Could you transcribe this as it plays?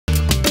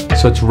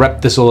So to wrap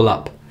this all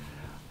up,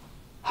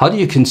 how do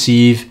you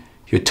conceive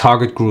your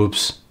target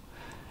groups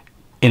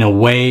in a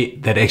way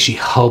that actually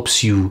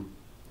helps you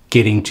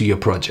getting to your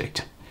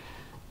project?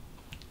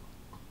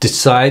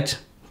 Decide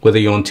whether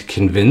you want to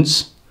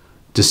convince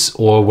this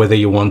or whether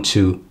you want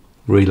to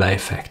relay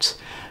facts.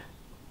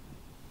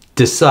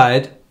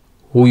 Decide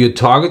who your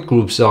target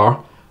groups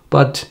are,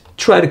 but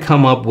try to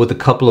come up with a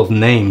couple of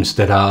names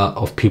that are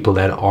of people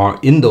that are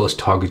in those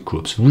target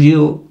groups.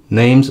 Real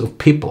names of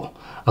people,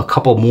 a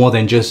couple more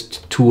than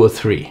just 2 or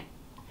 3.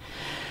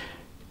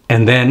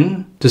 And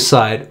then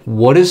decide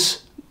what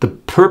is the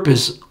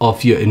purpose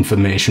of your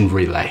information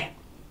relay.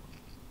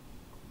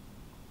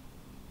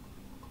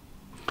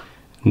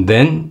 And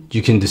then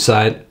you can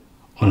decide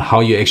on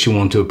how you actually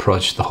want to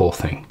approach the whole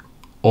thing.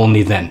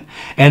 Only then.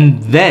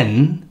 And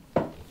then,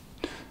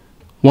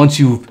 once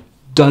you've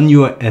done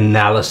your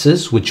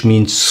analysis, which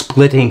means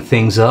splitting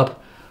things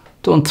up,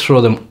 don't throw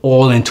them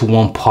all into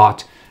one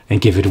pot and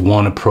give it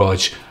one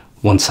approach,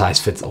 one size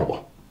fits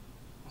all.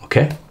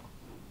 Okay?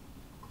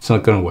 It's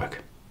not going to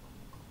work.